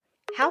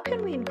How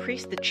can we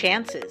increase the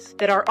chances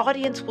that our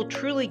audience will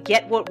truly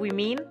get what we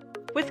mean?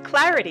 With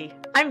clarity.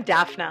 I'm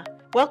Daphna.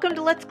 Welcome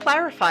to Let's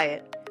Clarify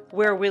It,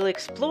 where we'll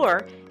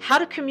explore how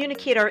to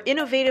communicate our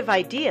innovative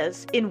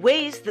ideas in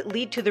ways that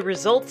lead to the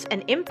results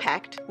and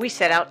impact we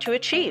set out to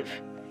achieve.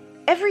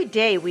 Every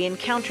day we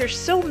encounter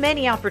so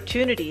many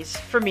opportunities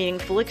for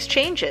meaningful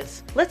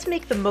exchanges. Let's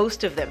make the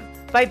most of them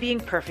by being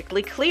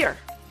perfectly clear.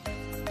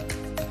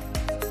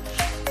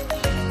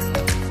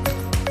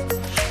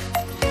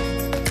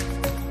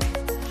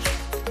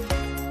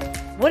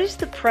 What is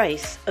the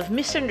price of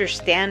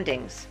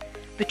misunderstandings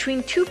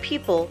between two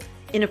people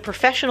in a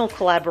professional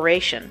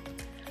collaboration,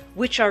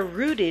 which are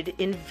rooted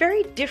in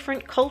very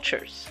different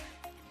cultures?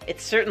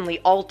 It's certainly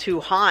all too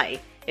high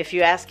if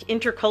you ask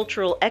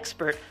intercultural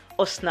expert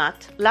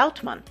Osnat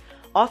Lautman,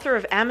 author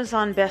of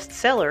Amazon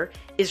bestseller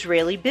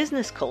Israeli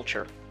Business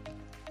Culture.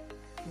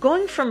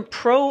 Going from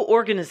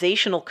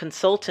pro-organizational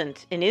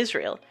consultant in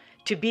Israel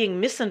to being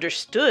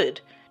misunderstood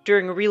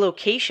during a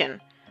relocation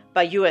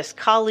by U.S.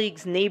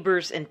 colleagues,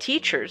 neighbors, and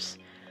teachers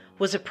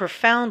was a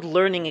profound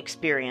learning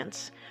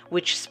experience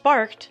which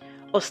sparked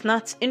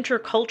Osnat's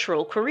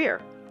intercultural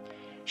career.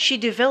 She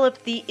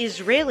developed the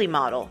Israeli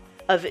model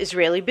of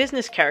Israeli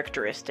business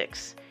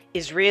characteristics,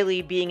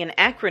 Israeli being an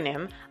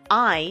acronym: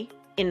 I,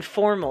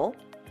 informal;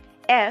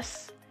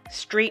 S,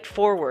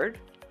 straightforward;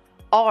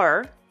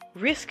 R,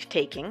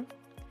 risk-taking;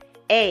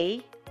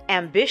 A,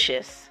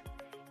 ambitious;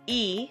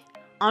 E,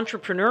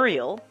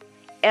 entrepreneurial;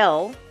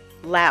 L,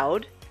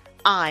 loud;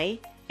 I,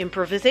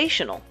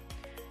 improvisational,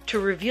 to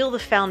reveal the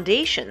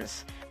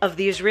foundations of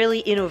the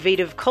Israeli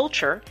innovative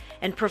culture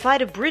and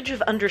provide a bridge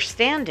of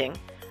understanding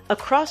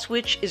across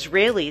which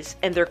Israelis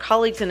and their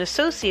colleagues and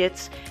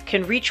associates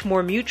can reach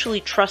more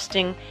mutually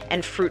trusting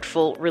and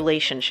fruitful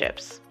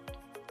relationships.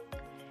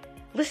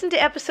 Listen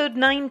to episode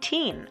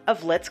 19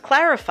 of Let's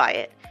Clarify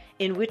It,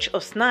 in which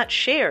Osnat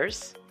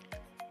shares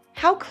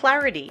how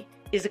clarity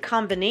is a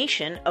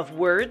combination of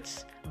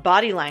words,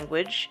 body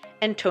language,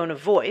 and tone of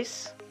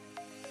voice.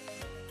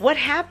 What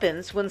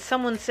happens when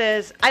someone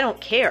says, "I don't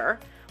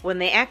care," when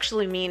they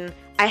actually mean,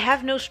 "I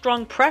have no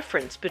strong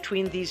preference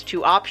between these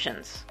two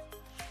options"?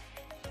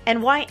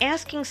 And why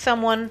asking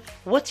someone,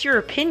 "What's your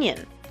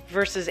opinion?"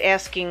 versus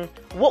asking,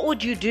 "What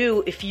would you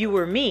do if you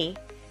were me?"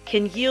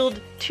 can yield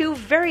two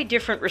very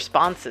different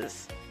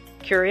responses.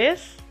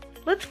 Curious?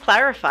 Let's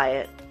clarify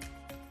it.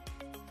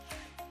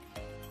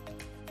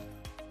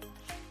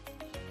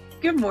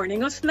 Good morning,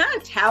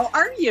 Osnat. How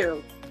are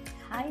you?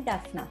 Hi,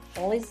 Daphna.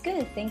 All is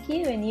good. Thank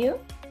you. And you?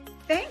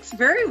 Thanks,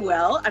 very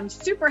well. I'm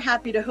super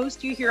happy to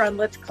host you here on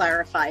Let's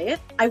Clarify It.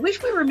 I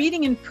wish we were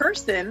meeting in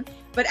person,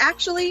 but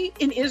actually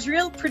in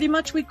Israel, pretty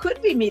much we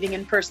could be meeting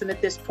in person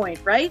at this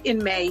point, right?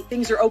 In May,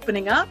 things are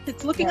opening up.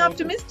 It's looking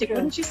optimistic,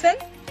 wouldn't you say?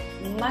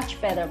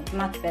 Much better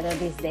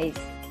these days.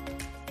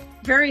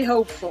 Very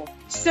hopeful.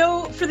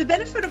 So for the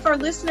benefit of our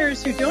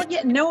listeners who don't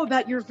yet know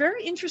about your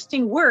very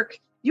interesting work,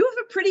 you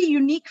have a pretty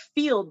unique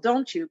field,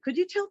 don't you? Could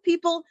you tell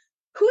people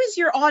who is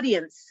your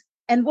audience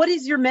and what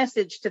is your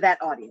message to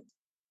that audience?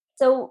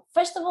 So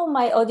first of all,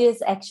 my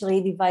audience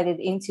actually divided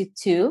into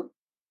two,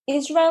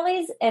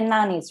 Israelis and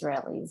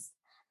non-Israelis.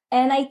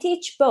 And I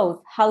teach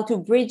both how to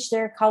bridge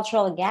their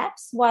cultural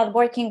gaps while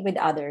working with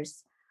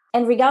others.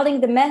 And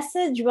regarding the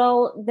message,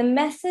 well, the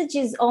message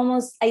is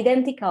almost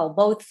identical,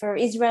 both for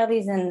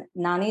Israelis and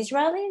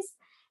non-Israelis.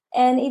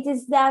 And it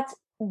is that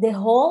the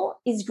whole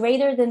is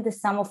greater than the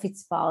sum of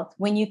its parts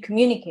when you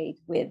communicate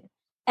with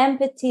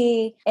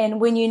empathy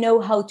and when you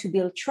know how to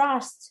build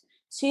trust.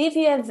 So if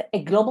you have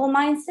a global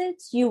mindset,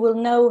 you will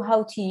know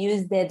how to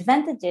use the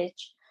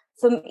advantage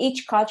from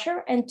each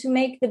culture and to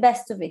make the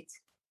best of it.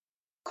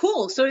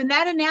 Cool. So in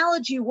that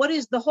analogy, what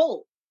is the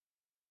whole?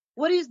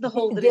 What is the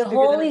whole that the is bigger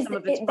whole than is some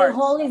of its parts? The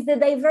whole is the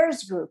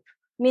diverse group,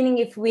 meaning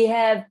if we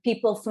have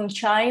people from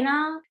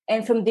China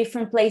and from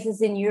different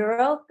places in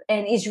Europe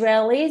and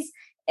Israelis,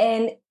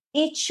 and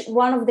each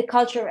one of the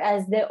culture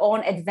has their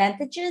own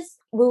advantages,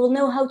 we will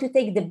know how to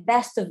take the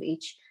best of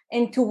each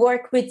and to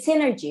work with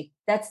synergy.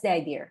 That's the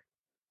idea.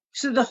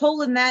 So the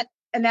whole in that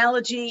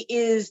analogy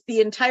is the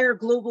entire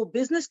global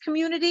business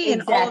community.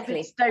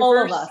 Exactly. And all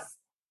of its diverse.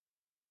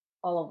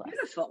 All of us.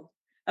 Beautiful.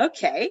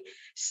 Okay.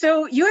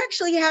 So you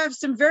actually have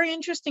some very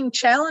interesting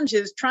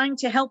challenges trying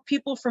to help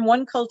people from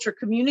one culture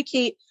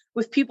communicate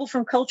with people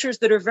from cultures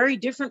that are very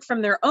different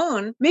from their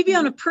own. Maybe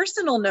on a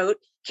personal note,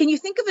 can you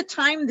think of a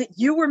time that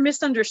you were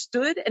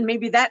misunderstood and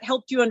maybe that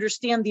helped you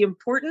understand the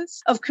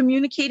importance of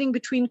communicating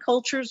between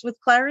cultures with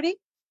clarity?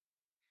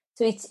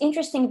 So it's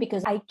interesting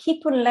because I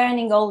keep on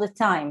learning all the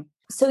time.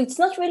 So it's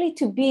not really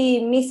to be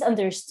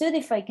misunderstood,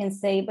 if I can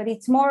say, but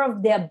it's more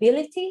of the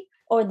ability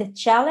or the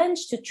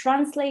challenge to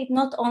translate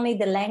not only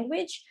the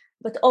language,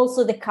 but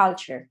also the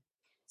culture.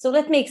 So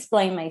let me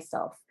explain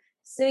myself.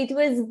 So it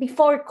was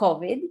before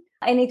COVID,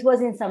 and it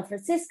was in San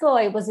Francisco.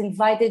 I was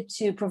invited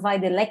to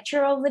provide a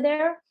lecture over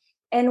there.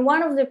 And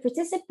one of the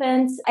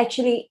participants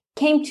actually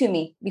came to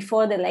me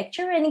before the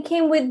lecture, and he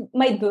came with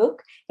my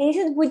book, and he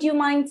said, "Would you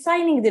mind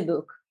signing the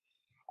book?"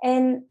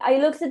 And I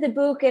looked at the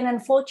book, and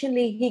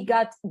unfortunately, he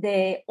got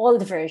the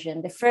old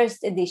version, the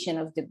first edition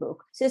of the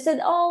book. So I said,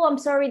 "Oh, I'm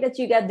sorry that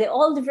you got the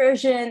old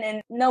version,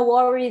 and no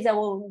worries, I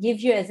will give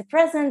you as a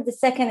present the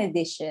second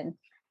edition."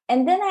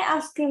 And then I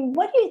asked him,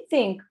 "What do you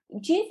think?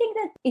 Do you think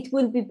that it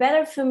would be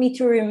better for me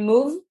to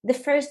remove the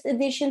first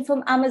edition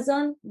from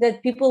Amazon,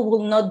 that people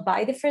will not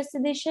buy the first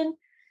edition?"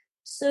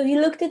 So he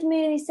looked at me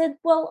and he said,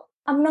 "Well,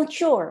 I'm not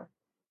sure."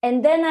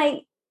 And then I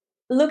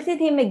looked at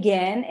him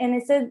again and I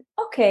said,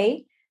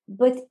 "Okay,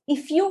 but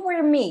if you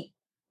were me,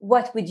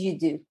 what would you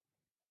do?"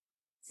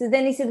 So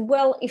then he said,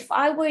 "Well, if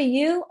I were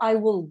you, I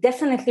will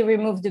definitely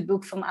remove the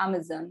book from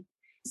Amazon."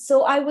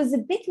 So I was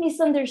a bit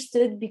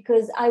misunderstood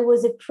because I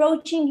was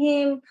approaching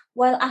him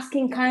while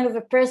asking kind of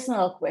a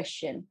personal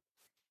question.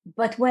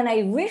 But when I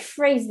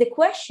rephrased the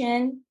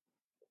question,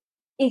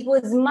 it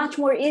was much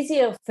more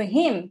easier for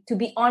him to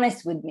be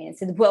honest with me and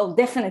said, "Well,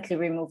 definitely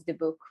remove the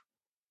book."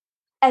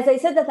 As I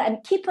said, that I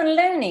keep on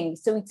learning.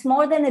 So it's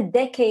more than a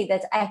decade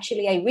that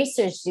actually I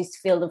researched this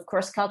field of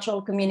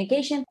cross-cultural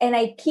communication, and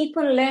I keep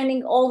on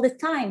learning all the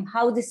time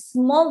how the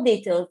small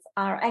details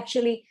are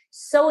actually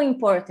so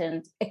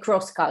important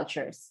across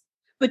cultures.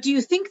 But do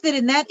you think that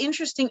in that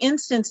interesting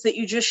instance that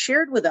you just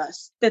shared with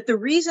us, that the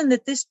reason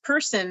that this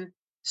person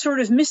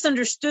sort of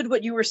misunderstood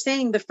what you were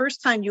saying the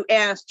first time you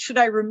asked, should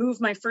I remove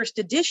my first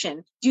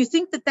edition? Do you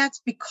think that that's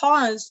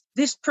because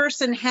this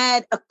person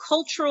had a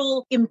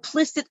cultural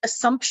implicit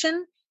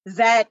assumption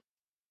that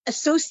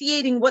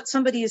associating what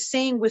somebody is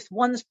saying with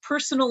one's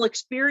personal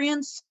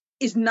experience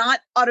is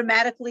not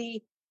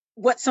automatically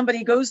what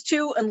somebody goes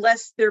to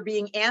unless they're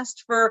being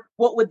asked for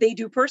what would they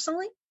do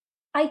personally?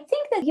 I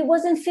think that he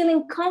wasn't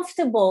feeling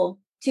comfortable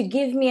to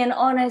give me an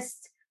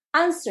honest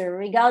answer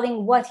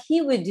regarding what he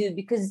would do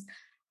because,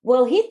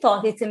 well, he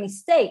thought it's a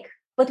mistake,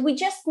 but we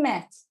just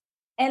met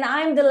and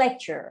I'm the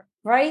lecturer,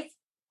 right?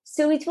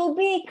 So it will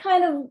be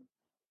kind of,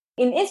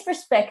 in his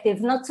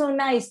perspective, not so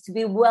nice to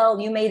be, "Well,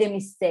 you made a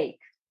mistake."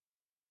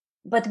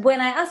 But when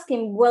I asked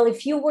him, "Well,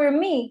 if you were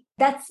me,"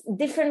 that's a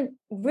different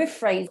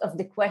rephrase of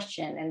the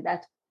question. And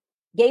that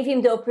gave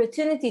him the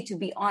opportunity to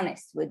be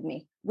honest with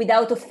me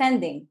without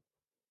offending.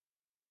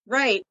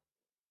 Right.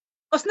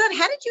 Osnat,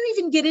 how did you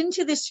even get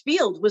into this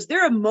field? Was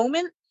there a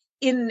moment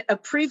in a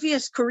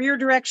previous career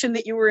direction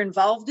that you were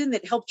involved in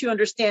that helped you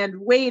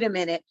understand, wait a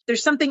minute,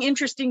 there's something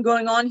interesting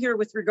going on here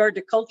with regard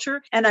to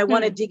culture, and I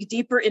want to dig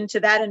deeper into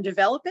that and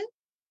develop it?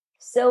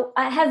 So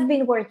I have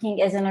been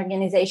working as an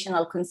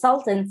organizational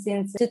consultant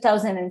since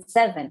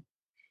 2007.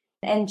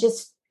 And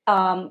just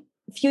a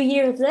few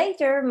years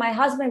later, my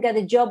husband got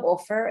a job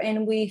offer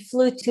and we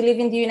flew to live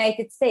in the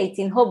United States,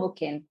 in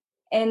Hoboken.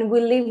 And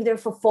we lived there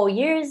for 4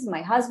 years,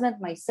 my husband,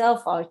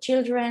 myself, our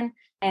children.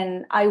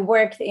 And I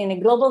worked in a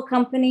global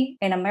company,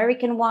 an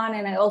American one,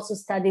 and I also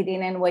studied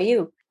in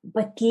NYU.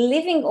 But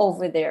living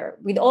over there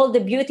with all the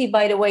beauty,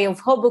 by the way, of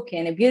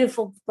Hoboken, a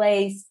beautiful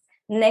place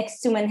next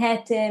to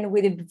Manhattan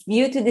with a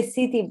view to the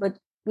city, but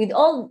with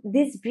all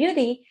this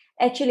beauty,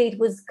 actually, it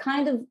was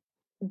kind of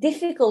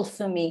difficult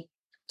for me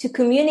to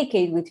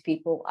communicate with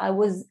people. I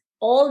was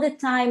all the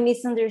time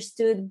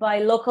misunderstood by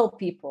local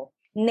people,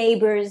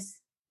 neighbors,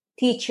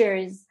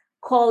 teachers,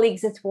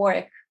 colleagues at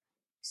work.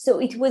 So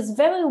it was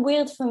very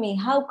weird for me.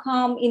 How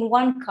come in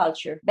one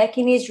culture, back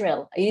in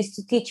Israel, I used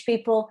to teach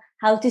people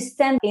how to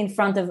stand in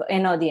front of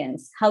an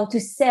audience, how to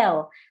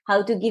sell,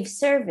 how to give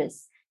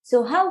service.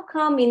 So how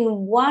come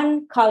in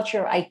one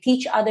culture I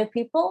teach other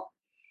people,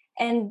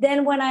 and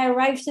then when I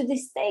arrive to the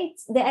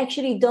States, they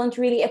actually don't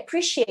really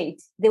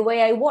appreciate the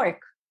way I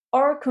work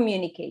or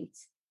communicate?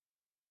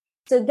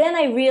 So then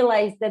I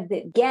realized that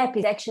the gap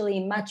is actually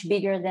much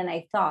bigger than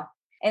I thought.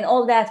 And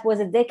all that was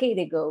a decade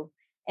ago.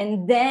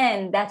 And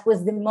then that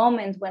was the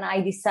moment when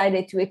I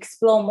decided to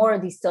explore more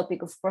this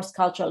topic of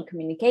cross-cultural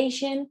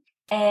communication.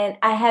 And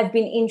I have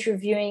been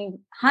interviewing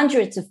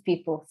hundreds of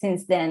people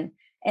since then.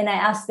 And I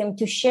asked them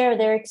to share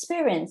their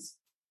experience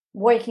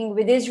working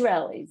with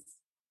Israelis.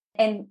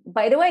 And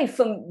by the way,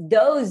 from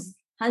those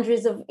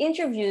hundreds of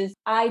interviews,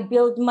 I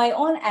built my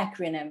own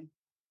acronym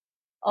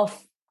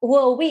of who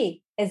are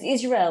we as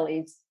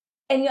Israelis.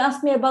 And you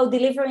asked me about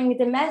delivering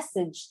the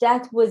message.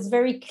 That was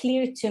very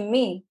clear to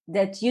me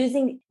that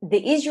using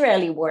the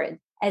Israeli word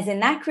as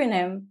an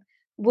acronym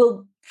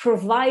will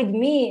provide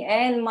me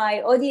and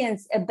my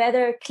audience a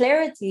better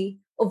clarity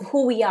of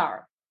who we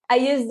are. I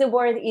use the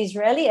word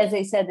Israeli, as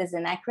I said, as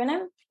an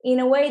acronym in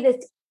a way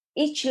that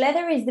each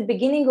letter is the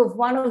beginning of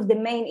one of the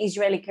main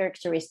Israeli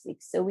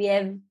characteristics. So we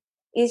have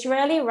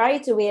Israeli,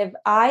 right? So we have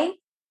I,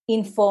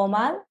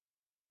 informal,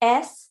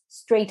 S,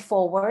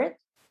 straightforward,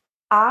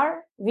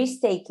 R,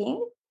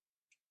 risk-taking,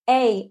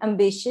 A,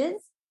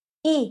 ambitious,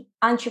 E,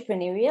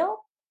 entrepreneurial,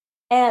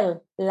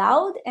 L,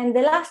 loud, and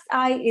the last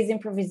I is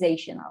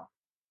improvisational.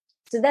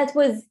 So that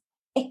was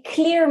a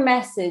clear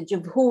message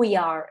of who we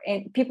are,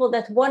 and people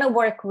that want to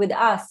work with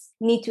us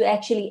need to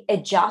actually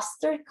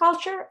adjust their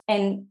culture.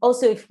 And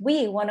also, if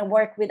we want to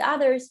work with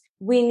others,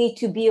 we need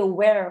to be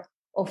aware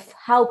of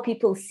how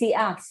people see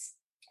us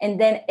and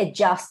then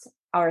adjust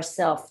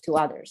ourselves to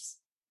others.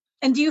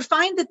 And do you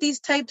find that these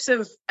types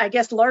of, I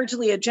guess,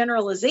 largely a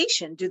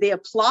generalization, do they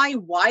apply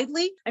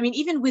widely? I mean,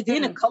 even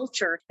within a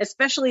culture,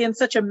 especially in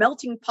such a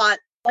melting pot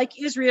like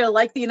Israel,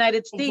 like the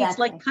United States,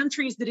 Exactly. like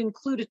countries that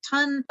include a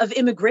ton of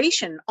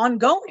immigration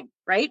ongoing,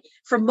 right?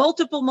 From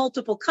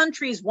multiple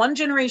countries, one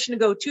generation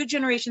ago, two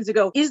generations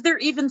ago. Is there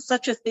even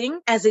such a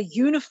thing as a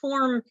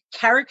uniform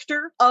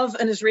character of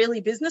an Israeli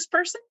business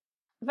person?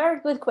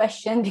 Very good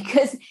question,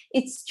 because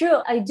it's true.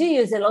 I do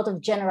use a lot of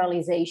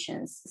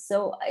generalizations.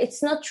 So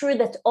it's not true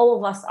that all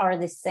of us are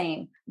the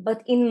same.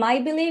 But in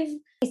my belief,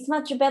 it's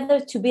much better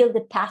to build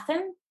a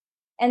pattern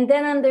and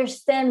then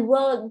understand,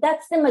 well,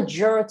 that's the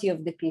majority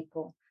of the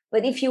people.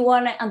 But if you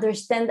want to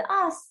understand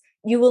us,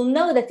 you will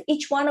know that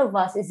each one of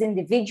us is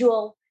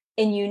individual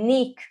and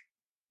unique,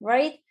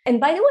 right?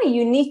 And by the way,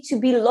 you need to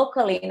be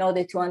locally in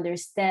order to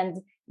understand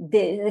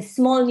the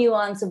small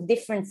nuance of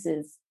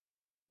differences.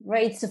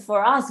 Right. So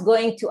for us,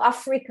 going to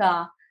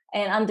Africa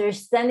and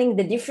understanding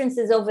the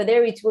differences over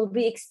there, it will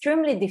be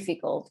extremely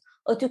difficult.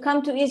 Or to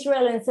come to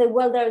Israel and say,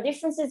 well, there are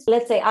differences.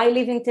 Let's say I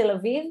live in Tel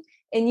Aviv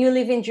and you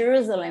live in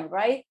Jerusalem,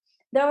 right?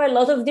 There are a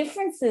lot of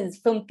differences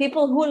from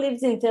people who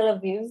lives in Tel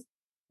Aviv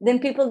than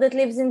people that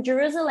lives in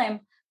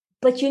Jerusalem.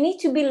 But you need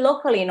to be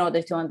local in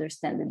order to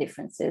understand the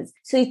differences.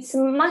 So it's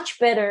much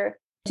better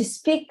to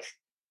speak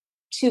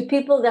to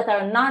people that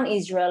are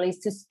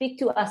non-Israelis, to speak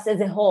to us as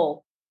a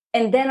whole,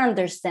 and then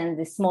understand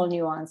the small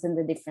nuance and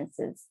the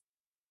differences.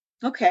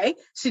 Okay.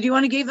 So do you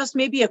want to give us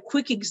maybe a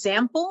quick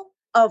example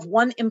of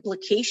one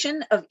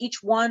implication of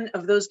each one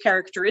of those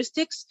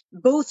characteristics,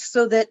 both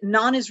so that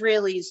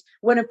non-Israelis,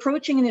 when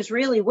approaching an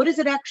Israeli, what does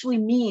it actually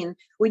mean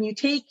when you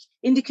take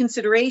into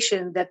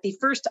consideration that the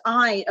first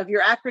I of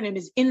your acronym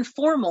is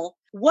informal?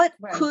 What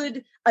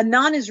could a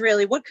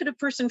non-Israeli, what could a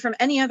person from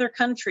any other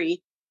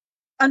country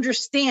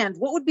understand?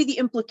 What would be the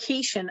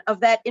implication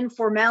of that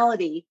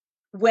informality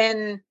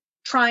when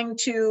trying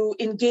to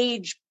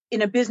engage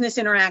in a business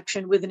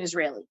interaction with an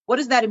Israeli? What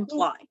does that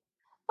imply?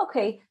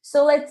 Okay,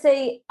 so let's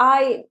say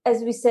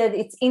as we said,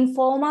 it's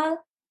informal,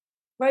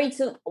 right?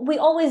 So we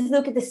always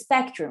look at the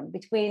spectrum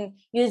between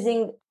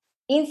using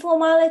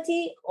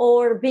informality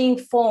or being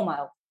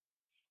formal.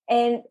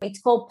 And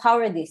it's called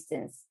power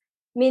distance,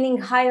 meaning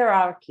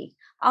hierarchy.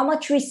 How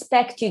much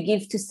respect you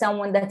give to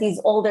someone that is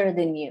older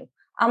than you?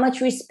 How much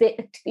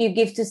respect you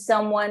give to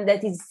someone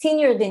that is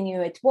senior than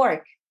you at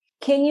work?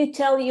 Can you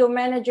tell your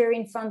manager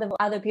in front of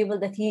other people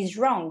that he is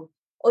wrong?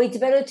 Or it's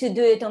better to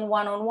do it on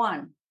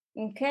one-on-one,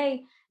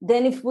 okay?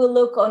 Then if we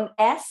look on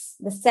S,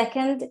 the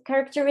second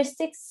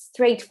characteristic,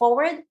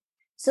 straightforward.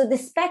 So the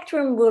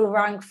spectrum will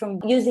rank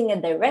from using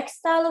a direct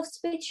style of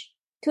speech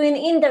to an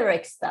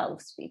indirect style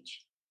of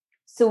speech.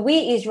 So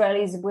we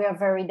Israelis, we are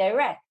very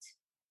direct.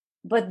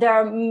 But there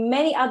are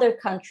many other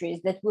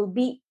countries that will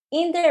be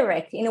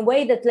indirect in a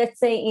way that,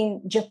 let's say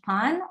in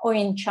Japan or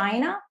in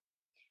China,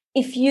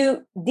 if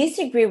you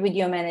disagree with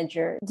your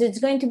manager, there's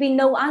going to be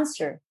no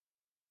answer.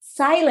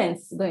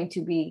 Silence is going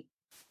to be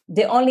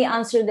the only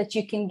answer that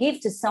you can give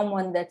to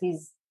someone that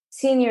is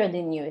senior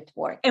than you at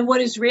work. And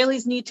what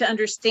Israelis need to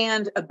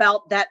understand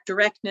about that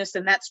directness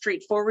and that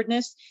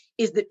straightforwardness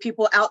is that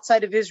people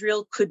outside of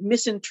Israel could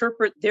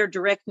misinterpret their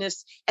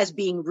directness as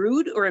being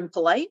rude or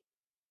impolite.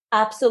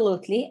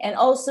 Absolutely. And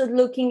also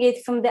looking at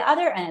it from the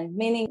other end,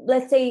 meaning,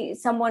 let's say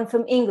someone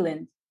from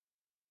England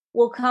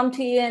will come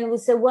to you and will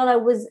say, well, I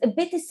was a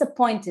bit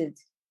disappointed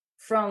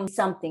from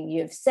something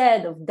you've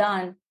said or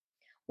done.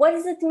 What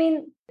does it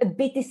mean, a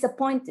bit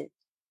disappointed?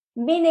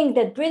 Meaning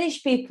that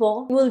British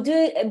people will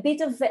do a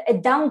bit of a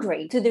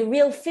downgrade to the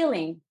real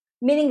feeling,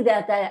 meaning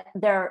that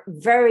they're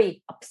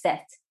very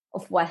upset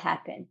of what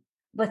happened.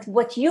 But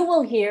what you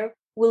will hear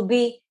will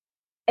be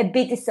a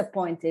bit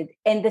disappointed.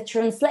 And the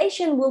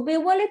translation will be,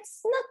 well,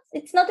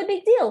 it's not a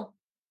big deal.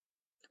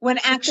 When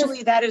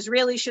actually that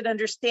Israeli should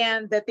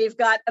understand that they've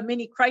got a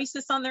mini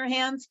crisis on their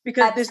hands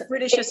because this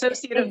British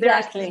associate of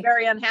theirs is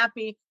very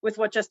unhappy with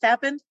what just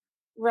happened.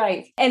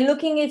 Right. And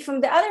looking at it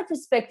from the other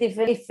perspective,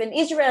 if an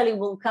Israeli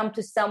will come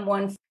to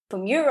someone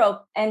from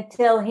Europe and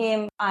tell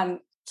him, I'm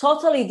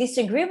totally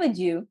disagree with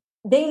you,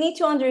 they need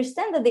to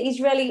understand that the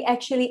Israeli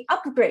actually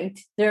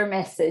upgrade their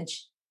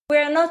message.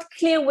 We're not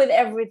clear with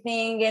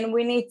everything and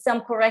we need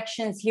some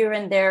corrections here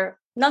and there.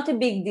 Not a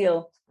big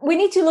deal. We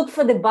need to look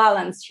for the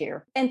balance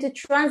here and to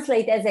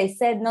translate, as I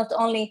said, not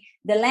only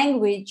the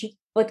language,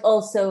 but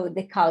also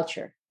the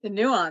culture. The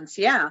nuance,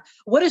 yeah.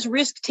 What does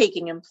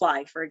risk-taking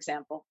imply, for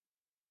example?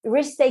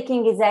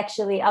 Risk-taking is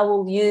actually, I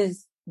will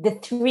use the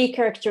three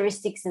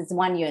characteristics as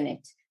one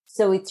unit.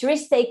 So it's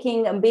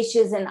risk-taking,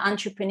 ambitious, and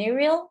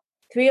entrepreneurial,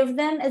 three of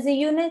them as a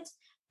unit,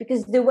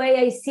 because the way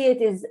I see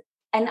it is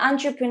an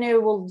entrepreneur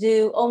will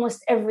do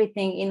almost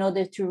everything in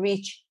order to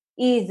reach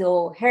his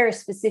or her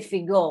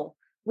specific goal,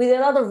 with a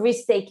lot of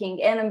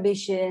risk-taking and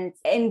ambitions.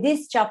 In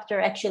this chapter,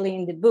 actually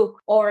in the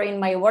book or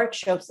in my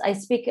workshops, I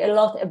speak a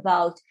lot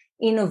about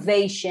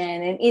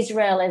innovation and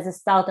Israel as a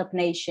startup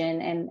nation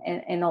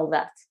and all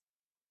that.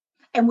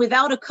 And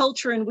without a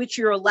culture in which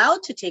you're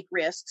allowed to take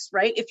risks,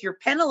 right? If you're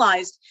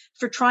penalized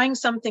for trying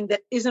something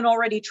that isn't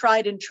already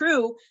tried and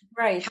true,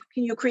 right? How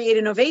can you create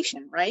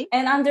innovation, right?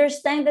 And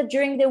understand that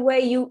during the way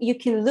you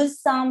can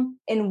lose some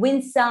and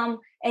win some,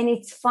 and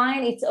it's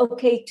fine. It's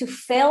okay to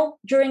fail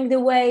during the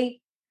way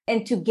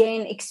and to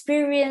gain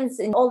experience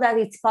and all that.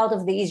 It's part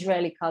of the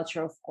Israeli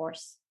culture, of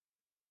course.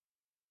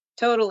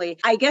 Totally.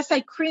 I guess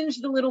I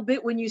cringed a little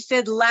bit when you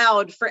said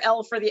loud for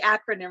L for the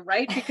acronym,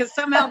 right? Because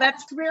somehow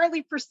that's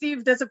rarely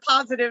perceived as a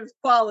positive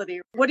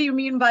quality. What do you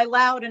mean by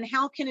loud? And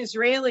how can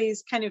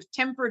Israelis kind of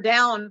temper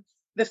down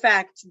the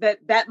fact that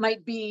that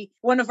might be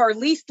one of our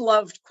least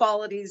loved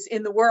qualities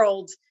in the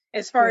world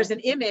as far as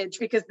an image?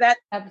 Because that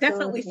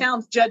definitely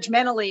sounds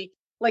judgmentally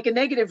like a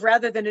negative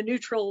rather than a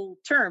neutral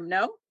term,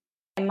 no?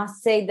 I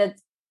must say that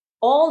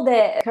all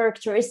the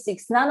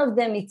characteristics, none of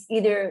them it's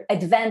either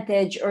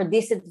advantage or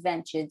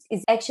disadvantage.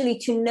 It's actually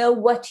to know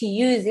what to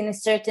use in a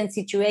certain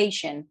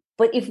situation.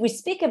 But if we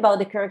speak about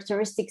the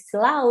characteristics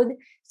loud,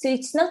 so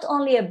it's not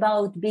only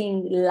about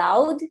being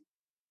loud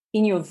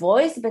in your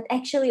voice, but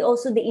actually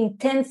also the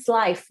intense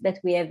life that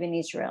we have in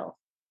Israel.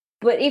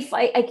 But if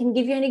I can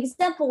give you an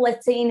example,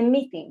 let's say in a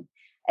meeting,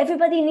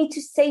 everybody needs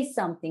to say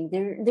something.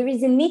 There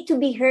is a need to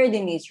be heard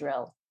in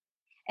Israel.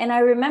 And I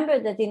remember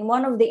that in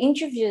one of the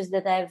interviews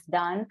that I've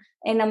done,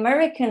 an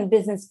American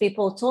business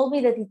people told me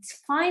that it's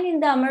fine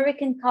in the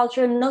American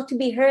culture not to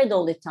be heard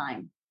all the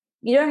time.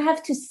 You don't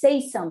have to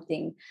say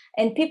something.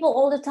 And people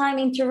all the time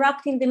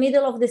interrupt in the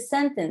middle of the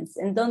sentence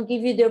and don't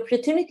give you the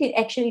opportunity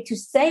actually to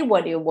say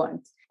what you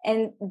want.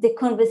 And the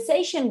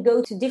conversation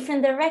goes to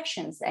different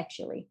directions,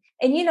 actually.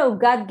 And,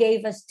 God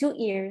gave us 2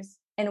 ears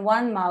and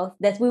 1 mouth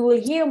that we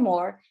will hear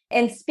more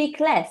and speak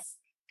less.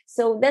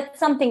 So that's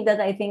something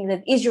that I think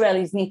that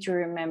Israelis need to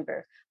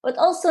remember. But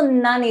also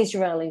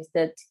non-Israelis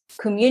that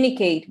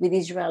communicate with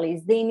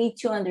Israelis, they need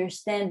to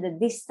understand that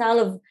this style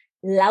of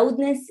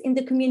loudness in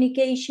the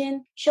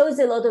communication shows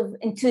a lot of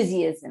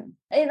enthusiasm.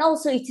 And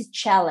also it's a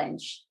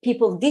challenge.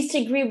 People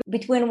disagree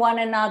between one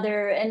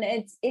another, and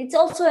it's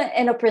also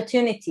an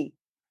opportunity.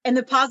 And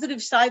the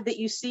positive side that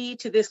you see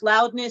to this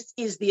loudness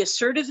is the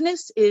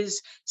assertiveness,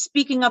 is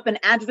speaking up and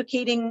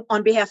advocating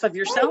on behalf of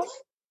yourself.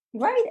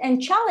 Right. And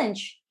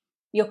challenge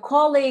your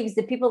colleagues,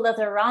 the people that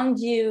are around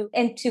you,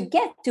 and to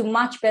get to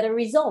much better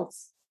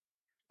results.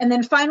 And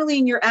then finally,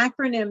 in your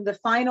acronym, the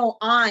final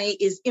I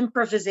is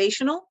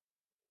improvisational.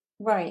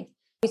 Right.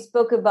 We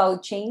spoke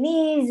about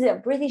Chinese,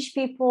 British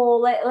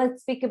people.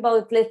 Let's speak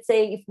about, let's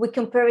say, if we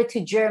compare it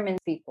to German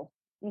people,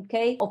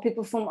 okay, or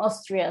people from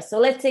Austria. So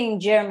let's say in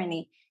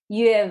Germany,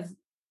 you have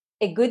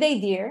a good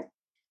idea,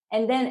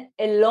 and then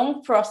a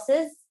long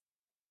process,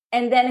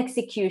 and then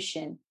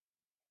execution.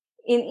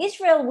 In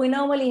Israel, we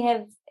normally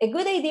have a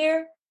good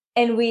idea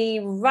and we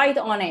right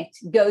on it,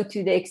 go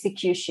to the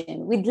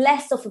execution with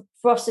less of a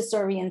process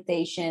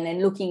orientation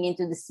and looking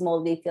into the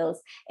small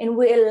details. And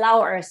we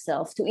allow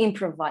ourselves to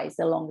improvise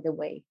along the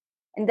way.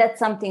 And that's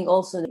something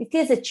also, it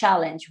is a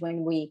challenge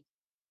when we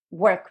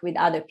work with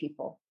other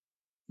people.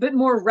 But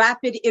more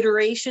rapid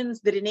iterations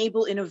that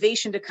enable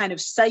innovation to kind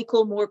of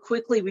cycle more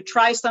quickly. We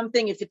try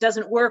something. If it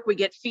doesn't work, we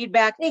get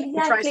feedback. Exactly.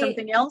 We try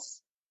something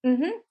else.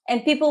 Mm-hmm.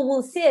 And people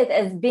will see it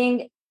as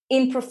being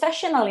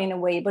unprofessional in a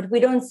way, but we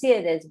don't see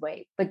it as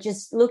way, but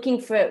just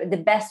looking for the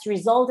best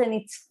result. And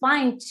it's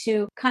fine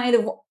to kind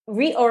of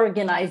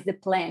reorganize the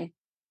plan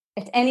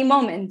at any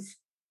moment.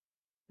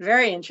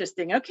 Very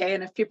interesting. Okay.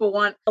 And if people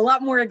want a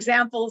lot more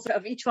examples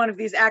of each one of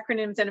these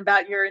acronyms and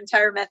about your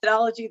entire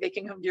methodology, they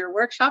can come to your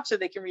workshops or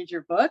they can read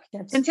your book.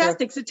 That's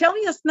fantastic. True. So tell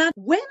me, Osnat,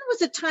 when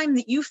was a time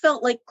that you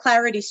felt like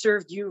clarity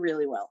served you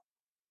really well?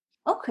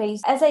 Okay.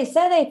 As I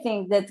said, I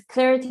think that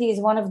clarity is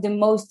one of the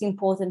most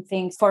important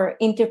things for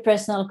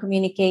interpersonal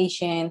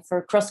communication,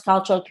 for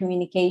cross-cultural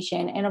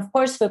communication, and of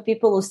course, for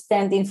people who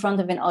stand in front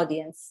of an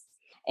audience.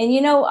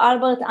 And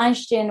Albert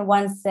Einstein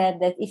once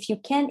said that if you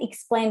can't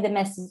explain the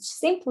message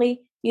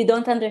simply, you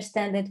don't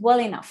understand it well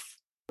enough.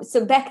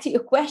 So back to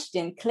your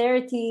question,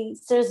 clarity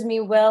serves me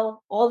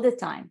well all the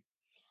time.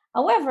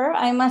 However,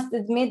 I must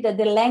admit that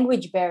the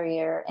language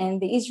barrier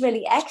and the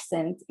Israeli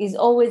accent is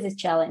always a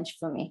challenge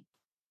for me.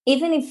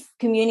 Even if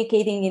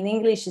communicating in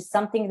English is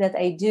something that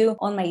I do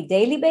on my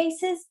daily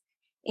basis,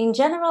 in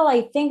general,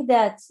 I think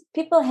that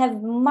people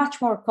have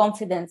much more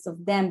confidence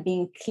of them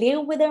being clear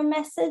with their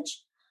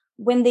message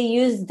when they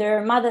use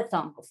their mother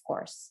tongue, of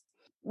course.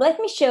 Let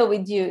me share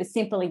with you a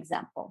simple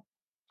example.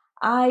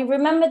 I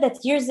remember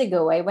that years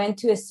ago, I went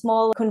to a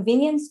small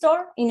convenience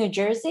store in New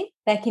Jersey,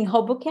 back in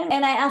Hoboken,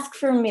 and I asked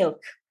for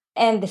milk.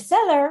 And the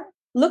seller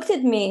looked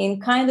at me in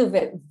kind of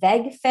a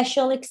vague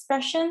facial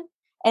expression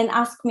and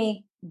asked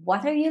me,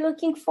 "What are you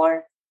looking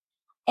for?"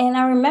 And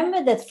I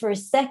remember that for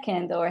a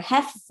second or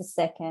half of a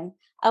second,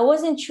 I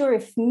wasn't sure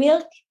if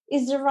milk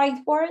is the right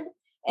word,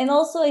 and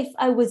also if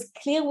I was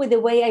clear with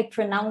the way I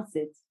pronounce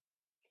it.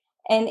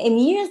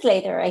 And years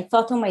later, I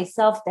thought to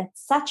myself that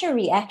such a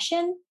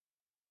reaction,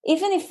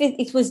 even if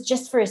it was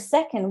just for a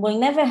second, will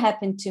never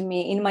happen to me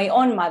in my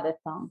own mother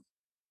tongue.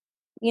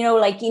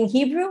 Like in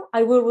Hebrew,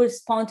 I will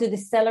respond to the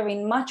seller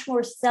in much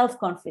more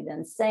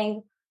self-confidence,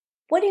 saying,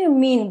 What do you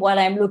mean what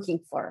I'm looking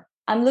for?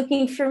 I'm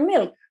looking for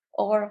milk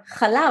or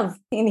chalav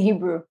in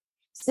Hebrew.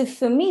 So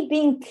for me,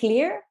 being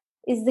clear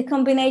is the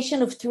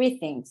combination of three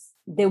things: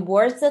 the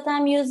words that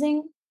I'm using,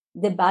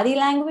 the body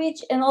language,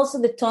 and also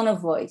the tone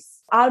of voice.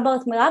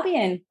 Albert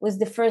Mehrabian was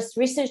the first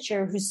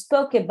researcher who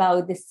spoke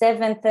about the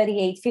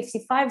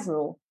 7-38-55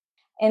 rule.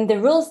 And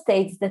the rule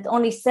states that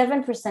only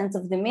 7%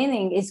 of the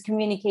meaning is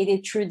communicated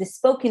through the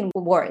spoken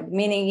word,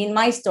 meaning in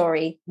my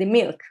story, the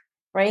milk,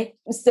 right?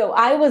 So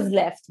I was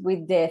left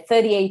with the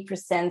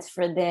 38%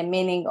 for the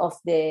meaning of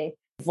the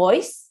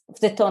voice, of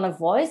the tone of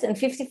voice, and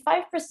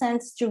 55%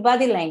 through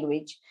body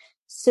language.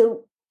 So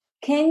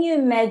can you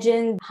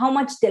imagine how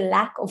much the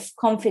lack of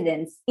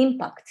confidence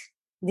impact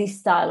this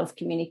style of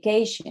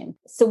communication?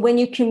 So when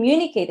you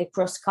communicate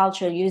across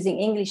culture using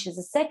English as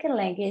a second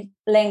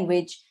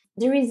language,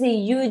 there is a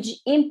huge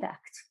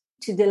impact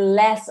to the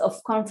less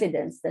of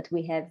confidence that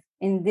we have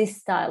in this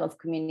style of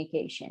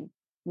communication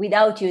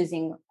without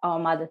using our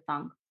mother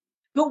tongue.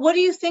 But what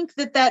do you think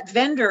that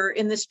vendor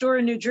in the store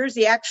in New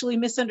Jersey actually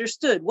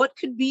misunderstood? What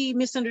could be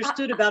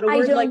misunderstood about a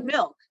word like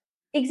milk?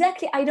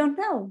 Exactly. I don't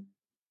know.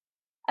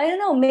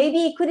 Maybe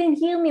he couldn't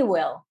hear me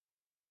well.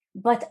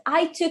 But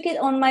I took it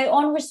on my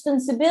own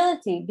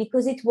responsibility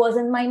because it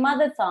wasn't my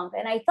mother tongue.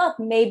 And I thought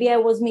maybe I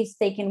was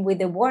mistaken with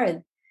the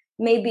word.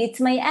 Maybe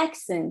it's my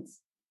accent.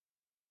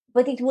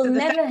 But it will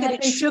never happen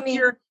to me.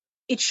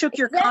 It shook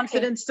your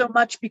confidence so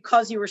much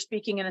because you were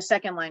speaking in a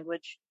second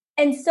language.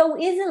 And so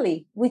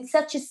easily, with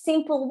such a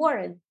simple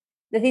word,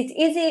 that it's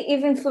easy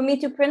even for me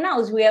to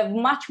pronounce. We have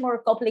much more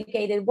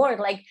complicated word,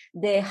 like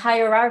the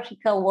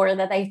hierarchical word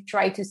that I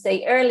tried to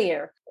say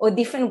earlier, or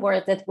different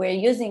words that we're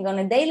using on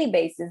a daily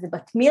basis.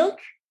 But milk,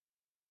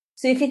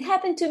 so if it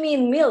happened to me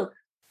in milk,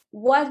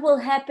 what will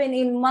happen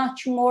in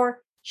much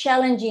more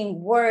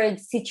challenging word,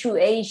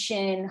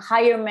 situation,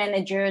 hire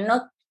manager,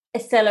 not a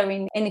seller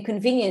in a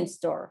convenience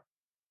store,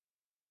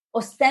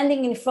 or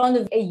standing in front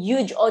of a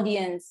huge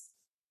audience?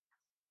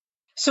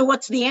 So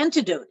what's the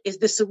antidote? Is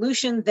the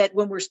solution that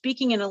when we're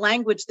speaking in a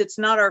language that's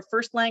not our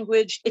first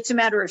language, it's a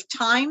matter of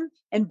time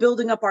and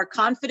building up our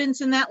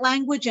confidence in that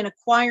language and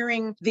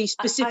acquiring the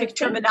specific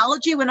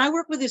terminology? When I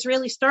work with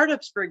Israeli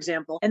startups, for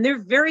example, and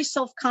they're very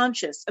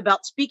self-conscious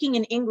about speaking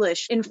in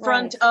English in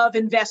front of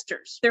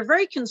investors, they're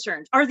very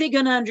concerned. Are they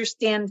going to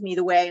understand me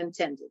the way I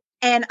intended?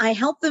 And I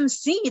help them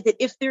see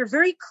that if they're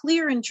very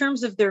clear in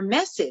terms of their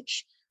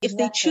message, if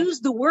they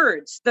choose the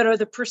words that are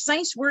the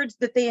precise words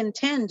that they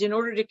intend in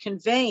order to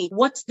convey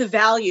what's the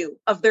value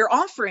of their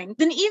offering,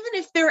 then even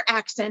if their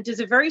accent is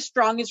a very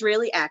strong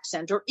Israeli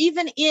accent, or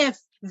even if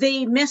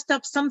they messed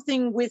up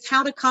something with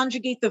how to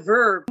conjugate the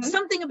verb,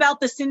 something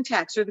about the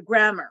syntax or the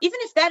grammar, even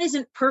if that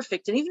isn't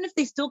perfect, and even if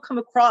they still come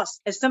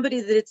across as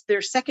somebody that it's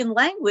their second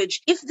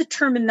language, if the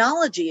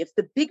terminology, if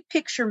the big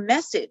picture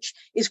message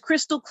is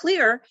crystal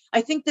clear,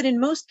 I think that in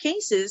most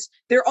cases,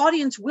 their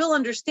audience will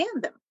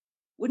understand them.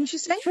 Wouldn't you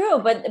say? True,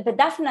 but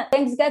Daphne,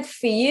 thanks God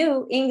for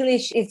you,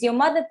 English is your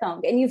mother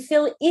tongue and you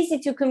feel easy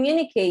to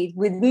communicate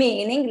with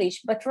me in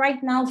English. But right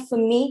now, for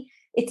me,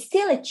 it's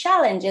still a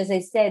challenge, as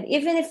I said,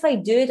 even if I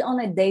do it on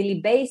a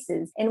daily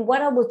basis. And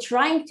what I was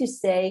trying to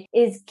say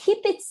is keep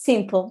it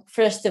simple,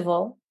 first of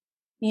all.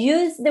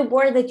 Use the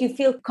word that you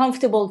feel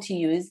comfortable to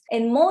use.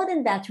 And more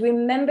than that,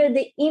 remember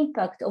the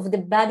impact of the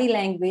body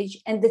language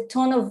and the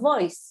tone of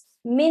voice,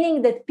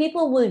 meaning that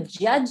people will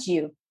judge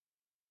you.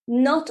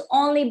 Not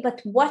only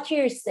but what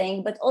you're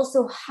saying, but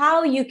also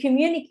how you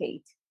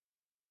communicate.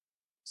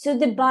 So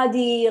the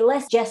body,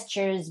 less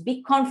gestures,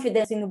 be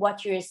confident in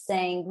what you're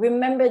saying.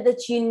 Remember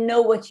that you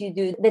know what you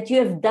do, that you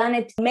have done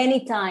it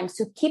many times.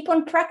 So keep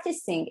on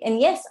practicing. And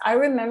yes, I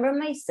remember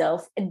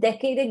myself a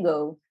decade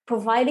ago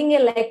providing a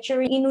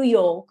lecture in New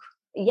York.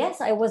 Yes,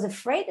 I was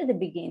afraid at the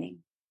beginning.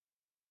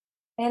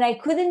 And I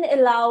couldn't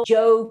allow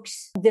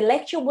jokes. The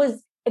lecture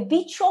was a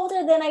bit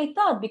shorter than I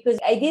thought because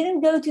I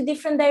didn't go to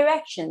different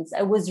directions.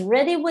 I was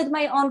ready with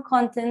my own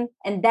content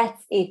and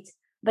that's it.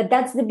 But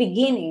that's the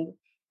beginning.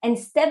 And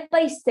step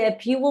by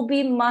step, you will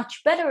be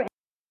much better.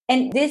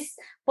 And this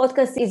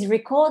podcast is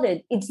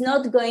recorded. It's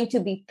not going to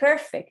be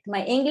perfect.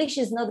 My English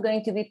is not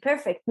going to be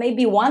perfect.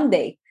 Maybe one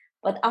day.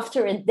 But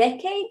after a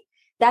decade,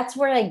 that's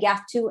where I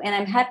got to, and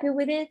I'm happy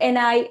with it. And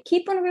I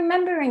keep on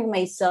remembering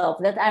myself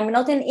that I'm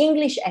not an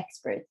English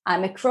expert.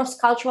 I'm a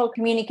cross-cultural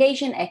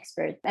communication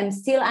expert. I'm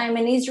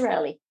an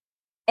Israeli.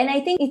 And I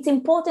think it's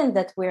important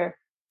that we're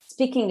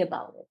speaking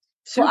about it.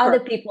 Super. For other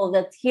people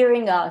that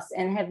hearing us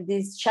and have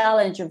this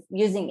challenge of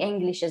using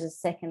English as a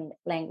second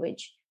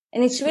language.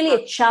 And it's really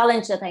a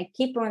challenge that I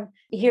keep on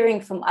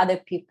hearing from other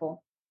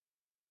people.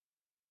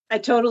 I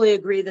totally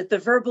agree that the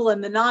verbal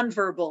and the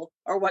nonverbal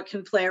are what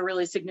can play a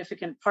really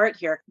significant part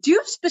here. Do you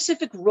have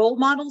specific role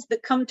models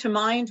that come to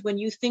mind when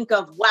you think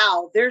of,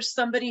 wow, there's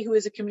somebody who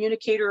is a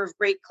communicator of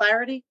great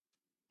clarity?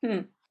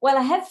 Well,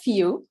 I have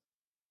few,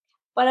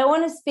 but I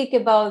want to speak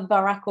about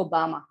Barack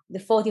Obama, the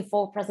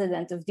 44th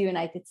president of the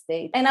United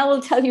States. And I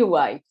will tell you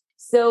why.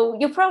 So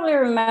you probably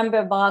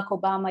remember Barack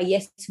Obama,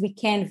 Yes, We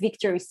Can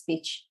victory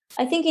speech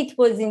I think it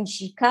was in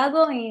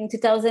Chicago in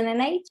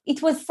 2008.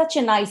 It was such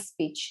a nice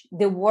speech.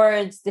 The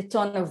words, the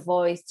tone of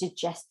voice, the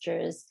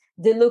gestures,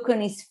 the look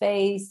on his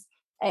face,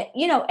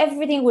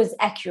 everything was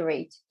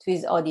accurate to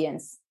his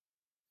audience.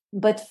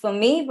 But for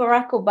me,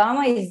 Barack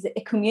Obama is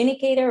a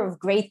communicator of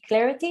great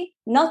clarity,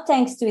 not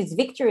thanks to his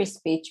victory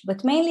speech,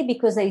 but mainly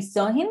because I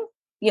saw him.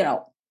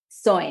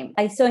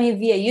 I saw him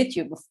via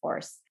YouTube, of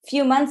course, a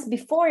few months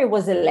before he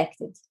was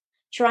elected,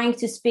 trying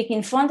to speak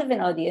in front of an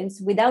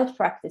audience without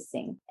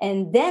practicing.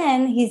 And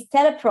then his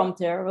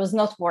teleprompter was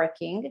not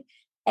working,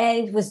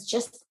 and it was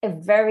just a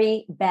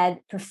very bad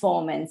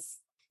performance.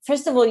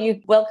 First of all, you're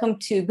welcome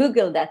to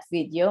Google that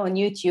video on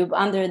YouTube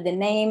under the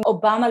name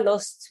Obama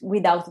Lost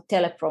Without a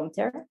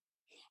Teleprompter,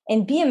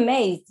 and be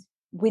amazed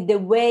with the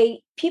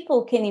way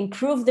people can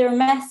improve their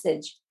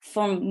message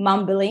from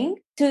mumbling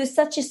to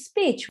such a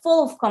speech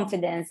full of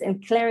confidence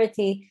and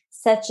clarity,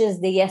 such as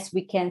the Yes,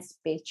 We Can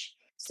speech.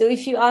 So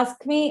if you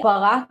ask me,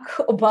 Barack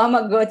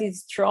Obama got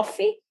his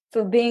trophy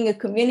for being a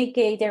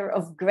communicator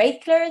of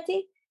great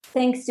clarity,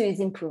 thanks to his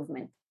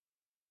improvement.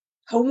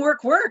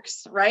 Homework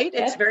works, right?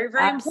 Yeah, it's very,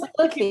 very absolutely.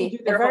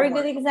 important. Absolutely. A very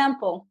good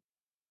example.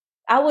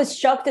 I was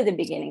shocked at the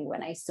beginning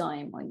when I saw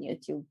him on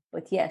YouTube,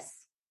 but yes.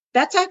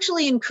 That's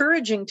actually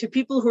encouraging to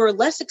people who are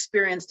less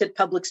experienced at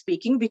public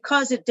speaking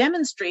because it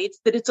demonstrates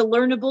that it's a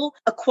learnable,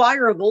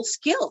 acquirable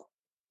skill.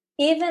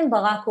 Even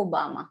Barack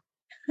Obama,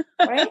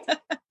 right?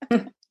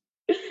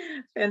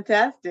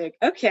 Fantastic.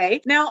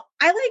 Okay. Now,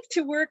 I like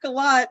to work a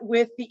lot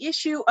with the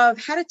issue of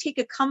how to take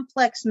a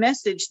complex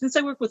message, since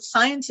I work with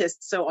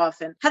scientists so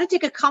often, how to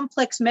take a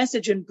complex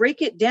message and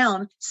break it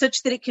down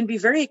such that it can be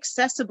very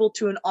accessible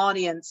to an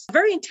audience, a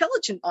very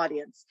intelligent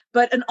audience,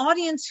 but an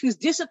audience whose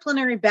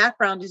disciplinary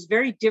background is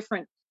very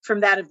different from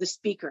that of the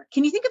speaker.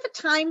 Can you think of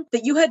a time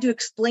that you had to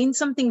explain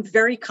something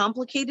very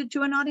complicated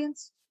to an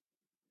audience?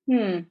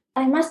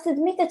 I must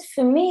admit that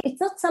for me, it's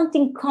not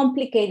something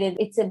complicated.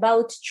 It's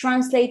about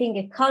translating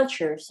a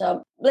culture.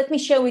 So let me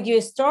share with you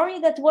a story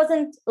that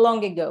wasn't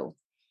long ago.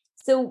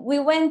 So we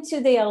went to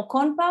the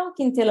Yarkon Park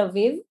in Tel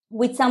Aviv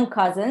with some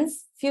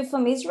cousins, few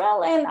from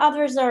Israel and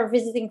others are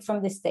visiting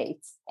from the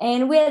States.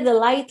 And we had a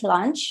light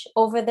lunch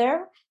over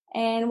there.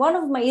 And one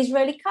of my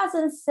Israeli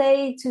cousins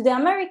said to the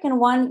American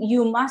one,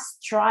 "You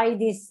must try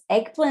this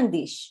eggplant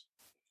dish."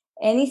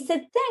 And he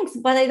said, "Thanks,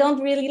 but I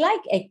don't really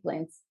like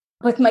eggplants."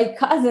 But my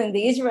cousin,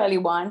 the Israeli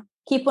one,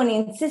 keep on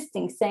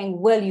insisting,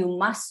 saying, "Well, you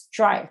must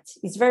try it.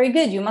 It's very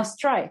good. You must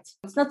try it."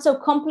 It's not so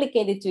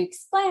complicated to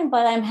explain,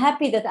 but I'm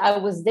happy that I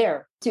was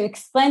there to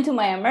explain to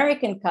my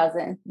American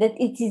cousin that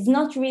it is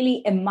not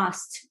really a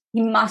must.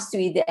 He must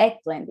eat the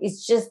eggplant.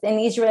 It's just an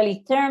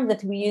Israeli term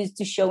that we use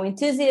to show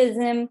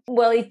enthusiasm.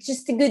 Well, it's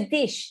just a good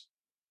dish.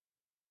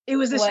 It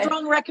was a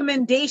strong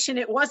recommendation.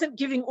 It wasn't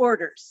giving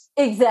orders.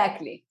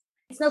 Exactly.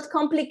 It's not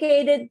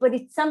complicated, but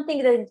it's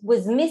something that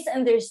was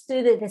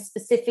misunderstood at a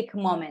specific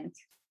moment.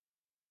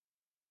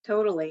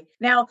 Totally.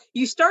 Now,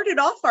 you started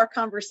off our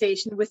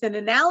conversation with an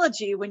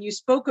analogy when you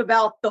spoke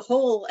about the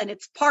whole and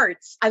its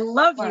parts. I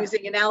love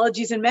using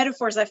analogies and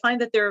metaphors. I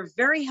find that they're a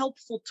very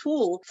helpful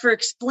tool for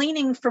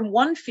explaining from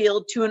one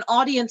field to an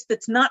audience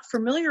that's not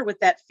familiar with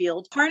that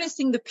field,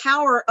 harnessing the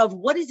power of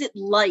what is it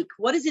like?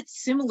 What is it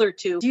similar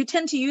to? Do you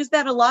tend to use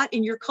that a lot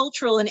in your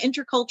cultural and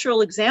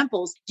intercultural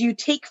examples? Do you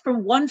take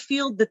from one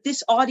field that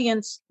this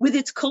audience, with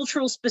its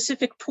cultural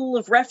specific pool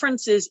of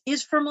references,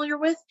 is familiar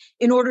with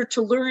in order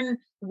to learn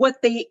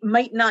what they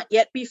might not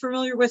yet be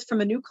familiar with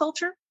from a new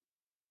culture?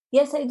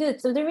 Yes, I do.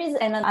 So there is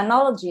an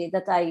analogy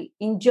that I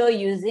enjoy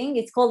using.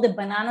 It's called the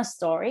banana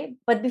story.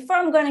 But before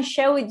I'm going to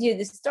share with you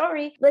the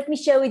story, let me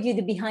share with you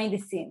the behind the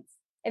scenes.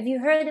 Have you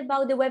heard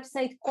about the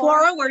website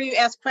Quora, where you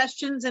ask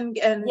questions and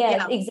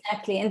yes,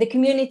 exactly. And the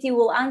community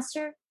will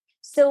answer.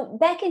 So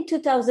back in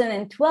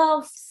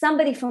 2012,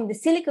 somebody from the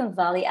Silicon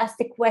Valley asked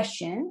a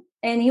question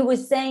and he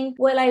was saying,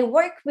 "Well, I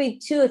work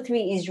with 2 or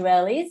 3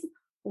 Israelis.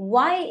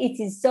 Why it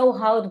is so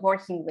hard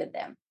working with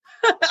them?"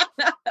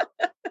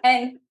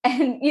 and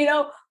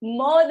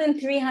more than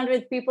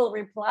 300 people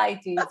replied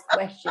to his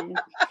question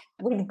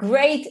with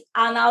great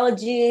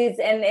analogies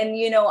and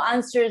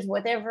answers,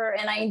 whatever.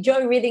 And I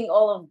enjoy reading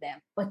all of them.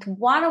 But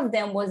one of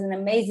them was an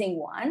amazing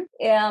one.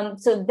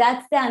 So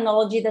that's the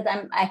analogy that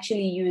I'm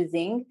actually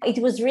using. It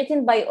was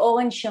written by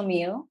Oren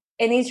Shamir,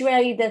 an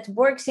Israeli that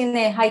works in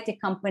a high-tech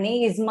company.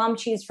 His mom,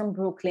 she's from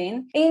Brooklyn.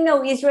 And,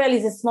 Israel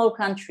is a small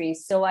country.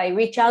 So I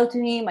reached out to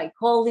him, I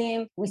called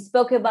him, we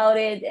spoke about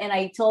it, and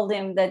I told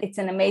him that it's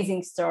an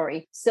amazing story.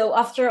 So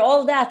after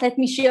all that, let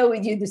me share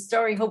with you the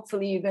story.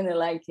 Hopefully you're going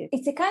to like it.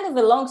 It's a kind of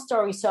a long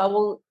story, so I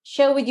will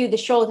share with you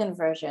the shortened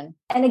version.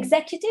 An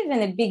executive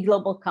in a big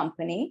global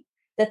company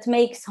that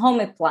makes home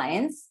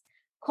appliance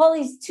called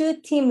his 2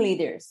 team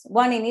leaders,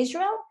 one in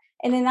Israel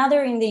and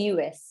another in the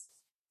US,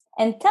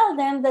 and tell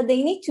them that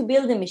they need to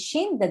build a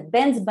machine that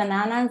bends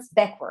bananas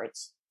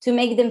backwards to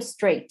make them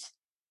straight.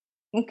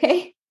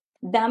 Okay?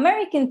 The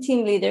American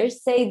team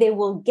leaders say they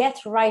will get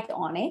right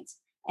on it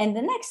And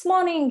the next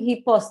morning,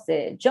 he posts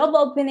a job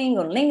opening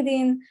on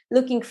LinkedIn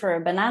looking for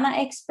a banana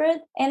expert.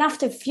 And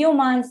after a few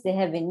months, they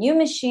have a new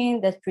machine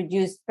that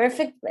produced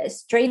perfect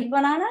straight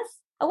bananas.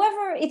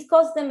 However, it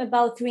cost them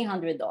about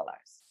 $300.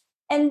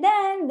 And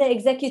then the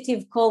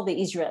executive called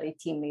the Israeli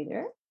team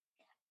leader.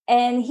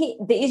 And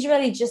the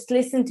Israeli just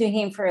listened to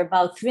him for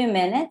about 3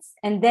 minutes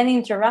and then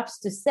interrupts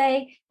to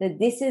say that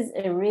this is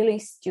a really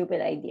stupid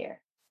idea.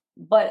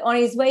 But on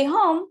his way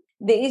home,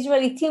 the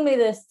Israeli team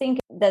leaders think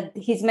that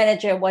his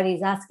manager, what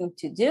he's asking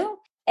to do,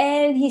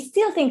 and he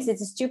still thinks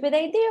it's a stupid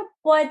idea,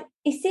 but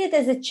he sees it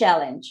as a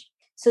challenge.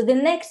 So the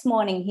next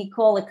morning, he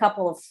called a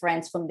couple of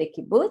friends from the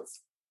kibbutz,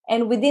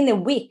 and within a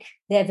week,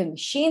 they have a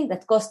machine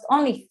that costs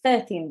only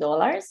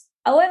 $13.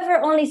 However,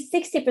 only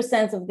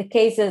 60% of the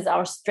cases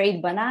are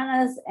straight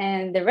bananas,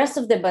 and the rest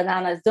of the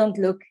bananas don't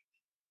look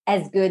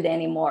as good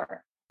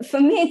anymore. For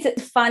me, it's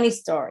a funny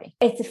story.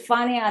 It's a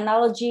funny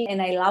analogy,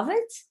 and I love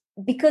it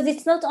because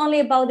it's not only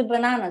about the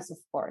bananas, of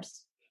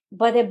course,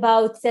 but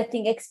about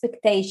setting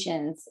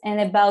expectations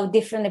and about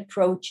different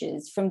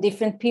approaches from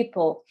different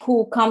people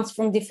who comes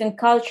from different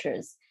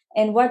cultures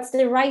and what's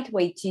the right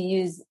way to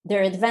use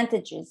their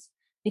advantages,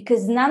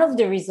 because none of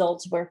the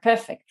results were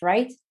perfect,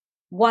 right?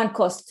 One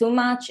costs too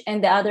much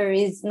and the other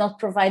is not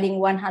providing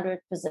 100%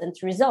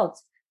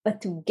 results.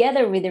 But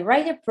together with the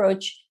right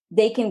approach,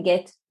 they can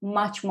get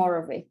much more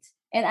of it.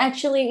 And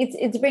actually,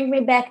 it's bringing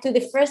me back to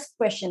the first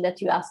question that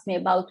you asked me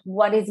about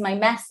what is my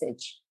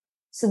message.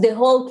 So the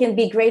whole can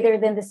be greater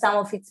than the sum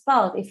of its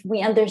parts if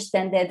we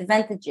understand the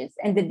advantages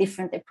and the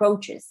different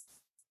approaches.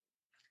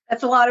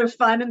 That's a lot of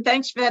fun. And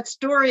thanks for that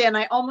story. And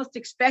I almost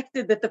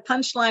expected that the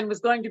punchline was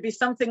going to be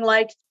something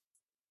like,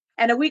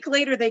 and a week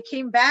later, they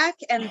came back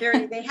and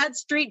they had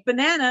straight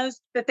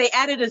bananas that they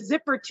added a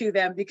zipper to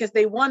them because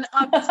they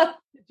one-upped the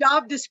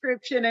job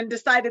description and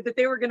decided that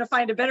they were going to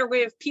find a better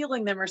way of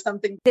peeling them or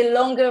something. The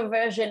longer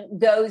version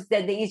goes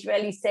that the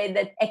Israelis say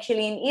that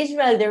actually in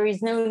Israel, there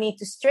is no need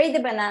to straight the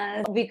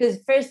bananas because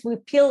first we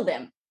peel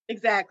them.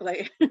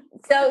 Exactly.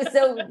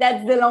 So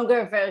that's the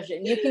longer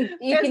version. You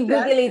can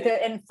Google it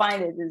and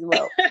find it as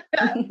well.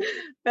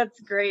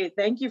 That's great.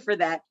 Thank you for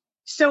that.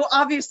 So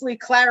obviously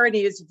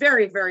clarity is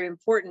very, very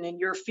important in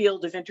your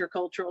field of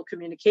intercultural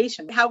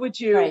communication. How would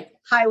you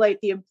highlight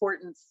the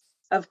importance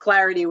of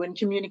clarity when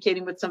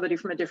communicating with somebody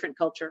from a different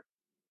culture?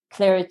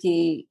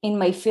 Clarity in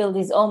my field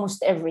is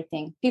almost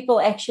everything.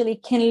 People actually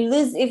can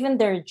lose even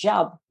their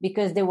job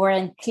because they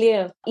weren't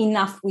clear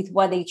enough with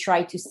what they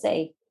tried to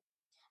say.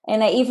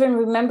 And I even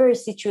remember a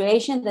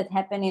situation that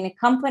happened in a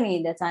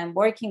company that I'm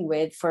working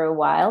with for a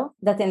while,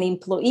 that an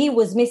employee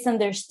was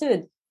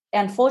misunderstood.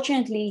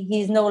 Unfortunately,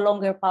 he's no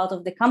longer part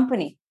of the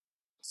company.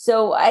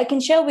 So I can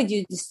share with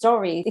you the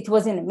story. It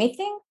was in a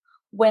meeting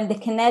when the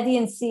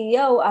Canadian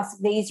CEO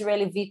asked the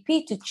Israeli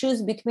VP to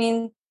choose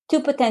between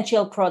 2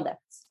 potential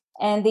products.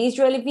 And the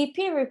Israeli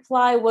VP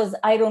reply was,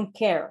 I don't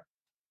care.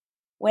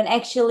 When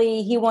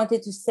actually he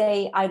wanted to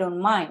say, I don't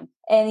mind.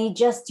 And he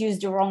just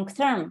used the wrong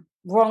term,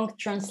 wrong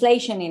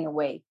translation in a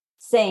way,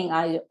 saying,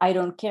 I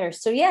don't care.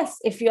 So yes,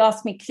 if you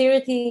ask me,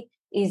 clarity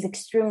is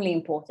extremely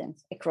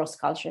important across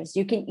cultures.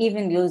 You can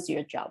even lose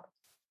your job.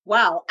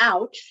 Wow,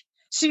 ouch.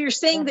 So you're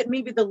saying that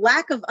maybe the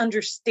lack of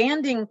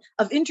understanding,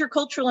 of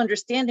intercultural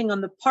understanding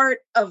on the part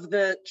of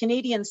the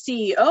Canadian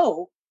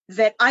CEO,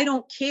 that I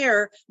don't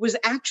care, was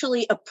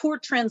actually a poor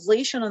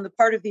translation on the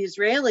part of the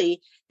Israeli,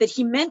 that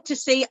he meant to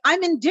say,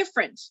 I'm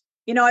indifferent.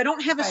 I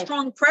don't have a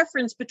strong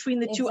preference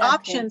between the two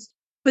options.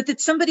 But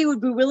that somebody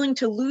would be willing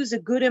to lose a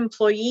good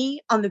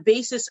employee on the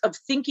basis of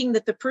thinking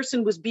that the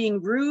person was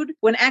being rude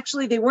when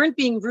actually they weren't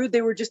being rude.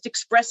 They were just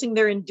expressing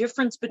their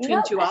indifference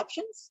between two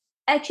options.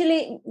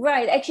 Actually,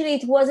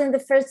 it wasn't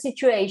the first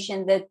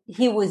situation that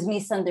he was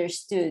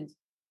misunderstood.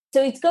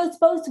 So it goes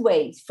both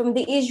ways, from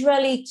the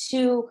Israeli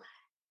to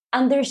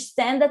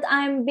understand that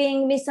I'm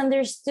being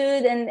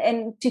misunderstood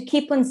and to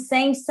keep on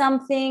saying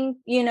something,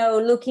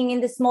 looking in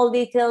the small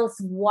details,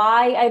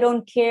 why I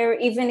don't care,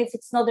 even if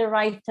it's not the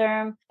right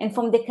term. And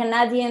from the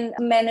Canadian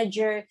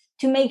manager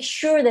to make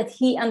sure that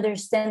he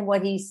understands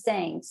what he's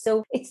saying.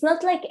 So it's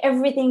not like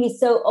everything is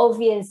so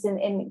obvious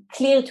and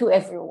clear to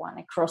everyone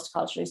across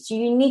cultures. So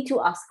you need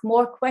to ask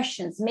more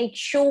questions, make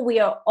sure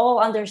we are all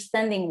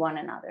understanding one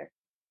another.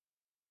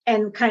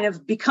 And kind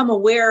of become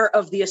aware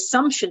of the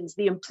assumptions,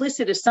 the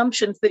implicit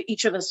assumptions that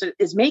each of us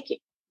is making.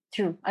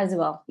 True, as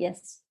well.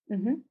 Yes.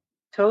 Mm-hmm.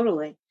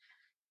 Totally.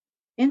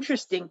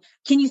 Interesting.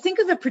 Can you think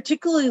of a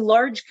particularly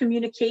large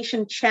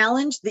communication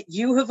challenge that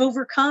you have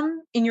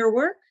overcome in your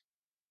work?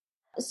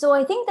 So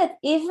I think that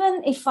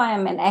even if I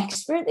am an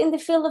expert in the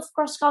field of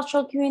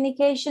cross-cultural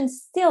communication,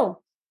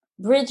 still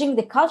bridging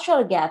the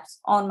cultural gaps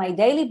on my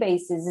daily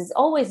basis is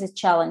always a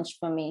challenge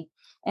for me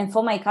and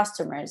for my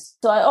customers.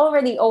 So I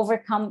already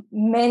overcome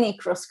many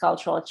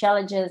cross-cultural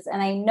challenges,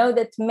 and I know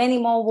that many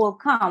more will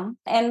come.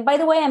 And by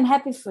the way, I'm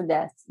happy for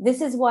that.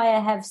 This is why I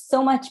have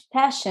so much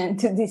passion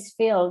to this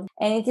field.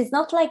 And it is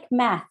not like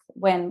math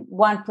when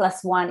 1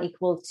 + 1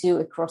 = 2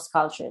 across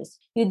cultures.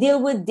 You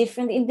deal with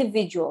different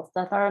individuals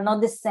that are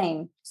not the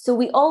same. So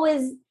we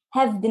always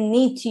have the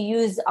need to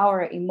use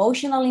our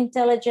emotional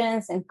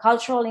intelligence and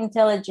cultural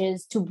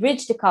intelligence to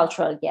bridge the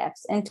cultural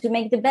gaps and to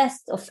make the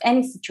best of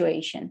any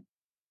situation.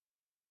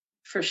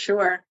 For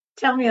sure.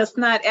 Tell me,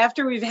 Osnat,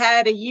 after we've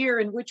had a year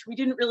in which we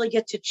didn't really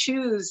get to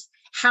choose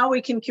how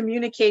we can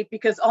communicate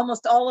because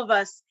almost all of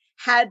us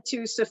had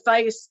to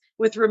suffice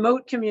with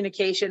remote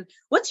communication,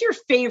 what's your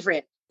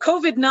favorite?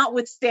 COVID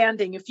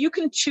notwithstanding, if you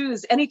can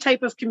choose any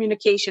type of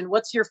communication,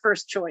 what's your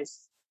first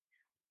choice?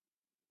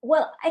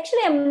 Well,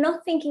 actually, I'm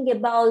not thinking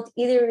about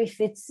either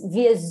if it's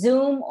via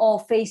Zoom or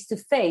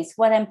face-to-face.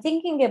 What I'm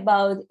thinking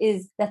about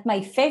is that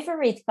my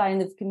favorite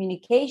kind of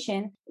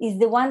communication is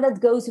the one that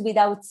goes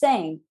without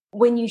saying.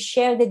 When you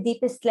share the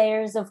deepest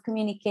layers of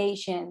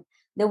communication,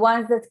 the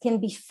ones that can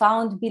be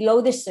found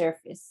below the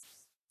surface,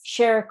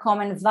 share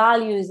common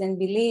values and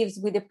beliefs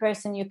with the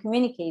person you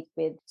communicate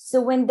with. So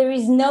when there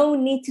is no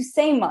need to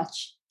say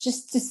much,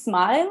 just to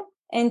smile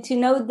and to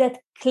know that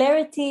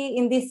clarity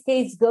in this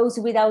case goes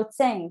without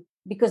saying,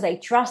 because I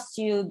trust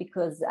you,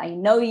 because I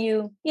know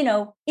you,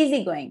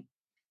 easygoing.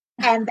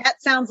 And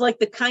that sounds like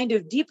the kind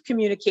of deep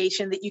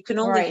communication that you can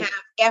only have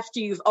after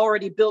you've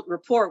already built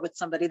rapport with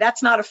somebody.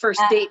 That's not a first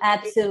date.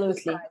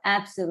 Absolutely.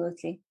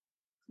 Absolutely.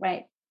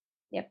 Right.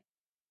 Yep.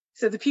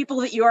 So the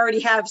people that you already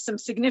have some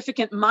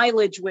significant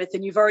mileage with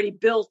and you've already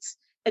built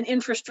an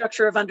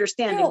infrastructure of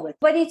understanding with.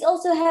 But it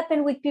also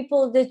happened with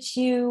people that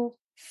you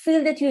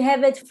feel that you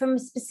have it from a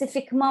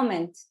specific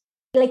moment.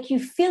 Like you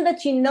feel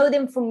that you know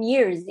them from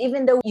years,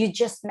 even though you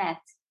just met.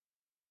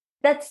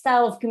 That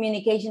style of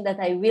communication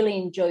that I really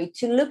enjoy,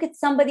 to look at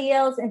somebody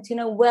else and to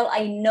know, well,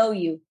 I know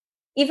you,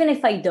 even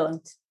if I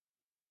don't.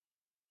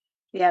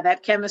 Yeah,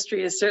 that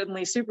chemistry is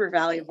certainly super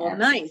valuable. Yeah.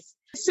 Nice.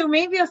 So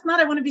maybe if not,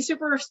 I want to be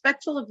super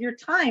respectful of your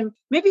time.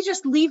 Maybe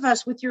just leave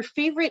us with your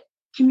favorite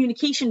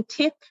communication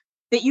tip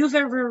that you've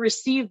ever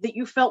received that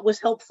you felt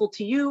was helpful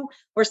to you,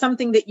 or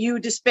something that you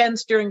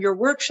dispensed during your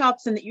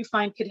workshops and that you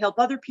find could help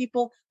other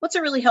people. What's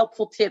a really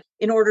helpful tip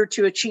in order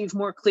to achieve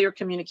more clear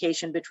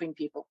communication between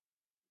people?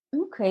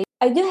 Okay.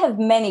 I do have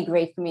many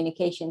great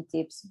communication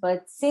tips,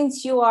 but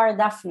since you are,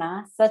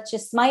 Daphna, such a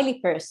smiley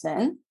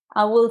person,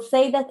 I will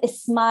say that a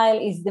smile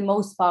is the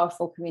most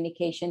powerful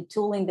communication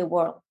tool in the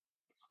world.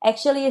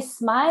 Actually, a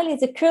smile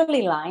is a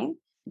curly line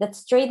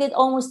that's traded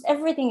almost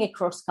everything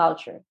across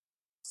culture.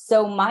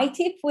 So my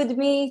tip would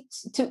be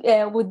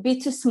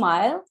to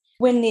smile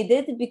when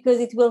needed, because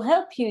it will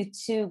help you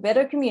to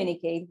better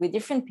communicate with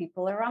different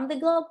people around the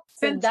globe.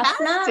 So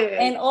Daphna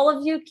and all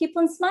of you, keep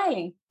on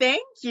smiling.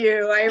 Thank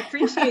you. I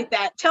appreciate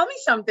that. Tell me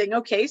something.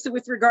 Okay, so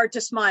with regard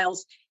to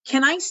smiles,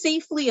 can I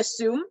safely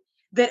assume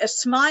that a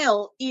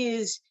smile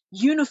is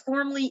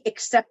uniformly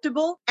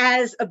acceptable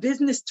as a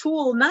business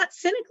tool, not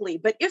cynically,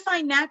 but if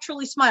I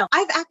naturally smile?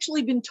 I've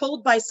actually been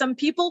told by some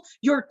people,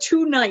 you're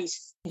too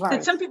nice. Right.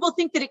 That some people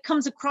think that it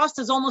comes across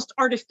as almost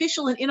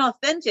artificial and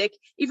inauthentic,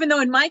 even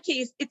though in my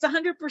case, it's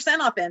 100%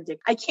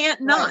 authentic. I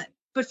can't not. Right.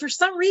 But for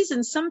some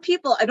reason, some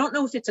people, I don't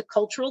know if it's a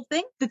cultural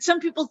thing, that some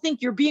people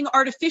think you're being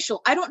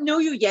artificial. I don't know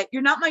you yet.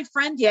 You're not my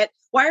friend yet.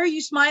 Why are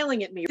you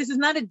smiling at me? This is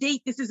not a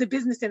date. This is a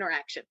business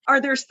interaction. Are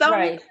there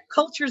some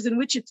cultures in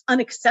which it's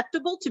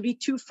unacceptable to be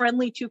too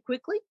friendly too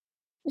quickly?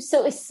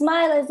 So a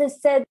smile, as I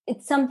said,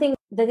 it's something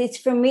that is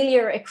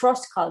familiar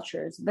across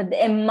cultures, but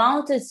the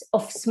amount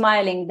of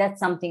smiling, that's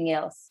something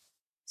else.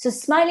 So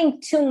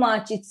smiling too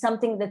much, it's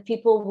something that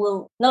people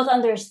will not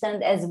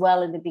understand as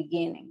well in the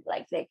beginning.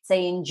 Like let's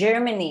say in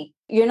Germany,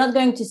 you're not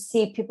going to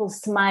see people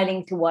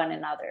smiling to one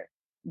another.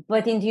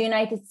 But in the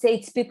United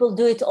States, people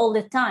do it all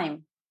the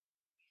time.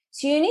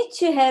 So you need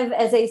to have,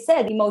 as I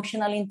said,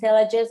 emotional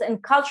intelligence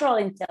and cultural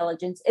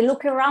intelligence, a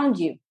look around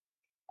you.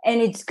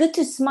 And it's good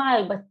to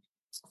smile, but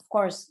of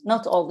course,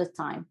 not all the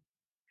time.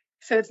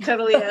 So it's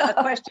totally a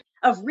question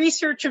of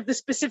research of the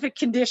specific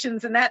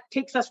conditions. And that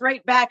takes us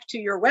right back to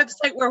your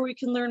website where we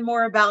can learn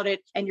more about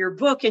it, and your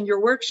book and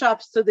your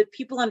workshops, so that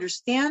people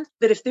understand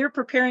that if they're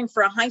preparing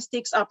for a high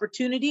stakes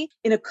opportunity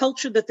in a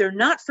culture that they're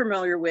not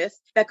familiar with,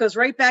 that goes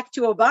right back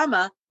to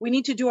Obama. We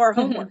need to do our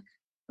homework,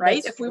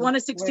 right? If we want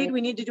to succeed,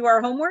 we need to do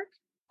our homework.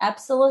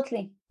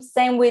 Absolutely.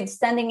 Same with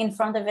standing in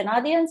front of an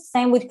audience,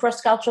 same with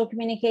cross-cultural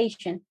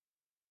communication.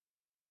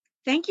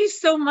 Thank you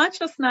so much,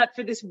 Osnat,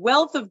 for this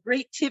wealth of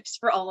great tips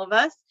for all of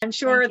us. I'm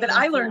sure that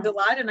I learned a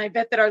lot, and I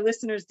bet that our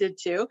listeners did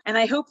too. And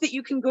I hope that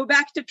you can go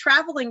back to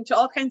traveling to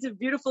all kinds of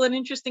beautiful and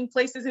interesting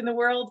places in the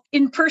world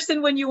in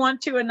person when you want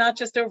to, and not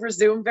just over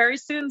Zoom, very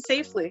soon,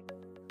 safely.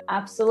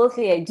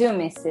 Absolutely. I do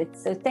miss it.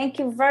 So thank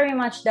you very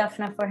much,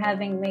 Daphna, for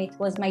having me. It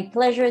was my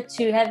pleasure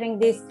to having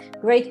this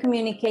great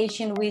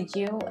communication with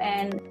you,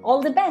 and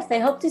all the best. I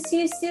hope to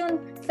see you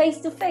soon, face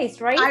to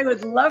face, right? I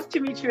would love to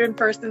meet you in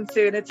person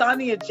soon. It's on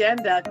the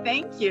agenda.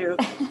 Thank you.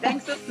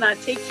 Thanks,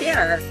 Osnat. Take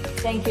care.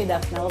 Thank you,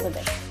 Daphna. All the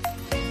best.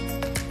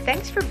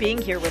 Thanks for being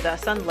here with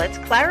us on Let's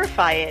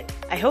Clarify It.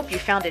 I hope you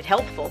found it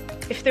helpful.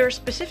 If there are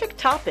specific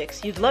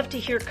topics you'd love to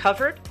hear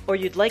covered, or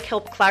you'd like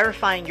help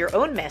clarifying your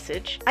own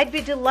message, I'd be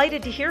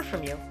delighted to hear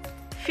from you.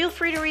 Feel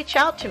free to reach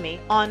out to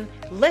me on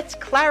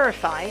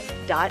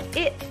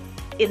letsclarify.it.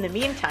 In the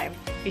meantime,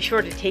 be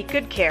sure to take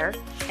good care,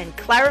 and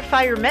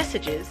clarify your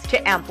messages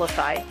to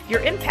amplify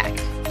your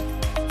impact.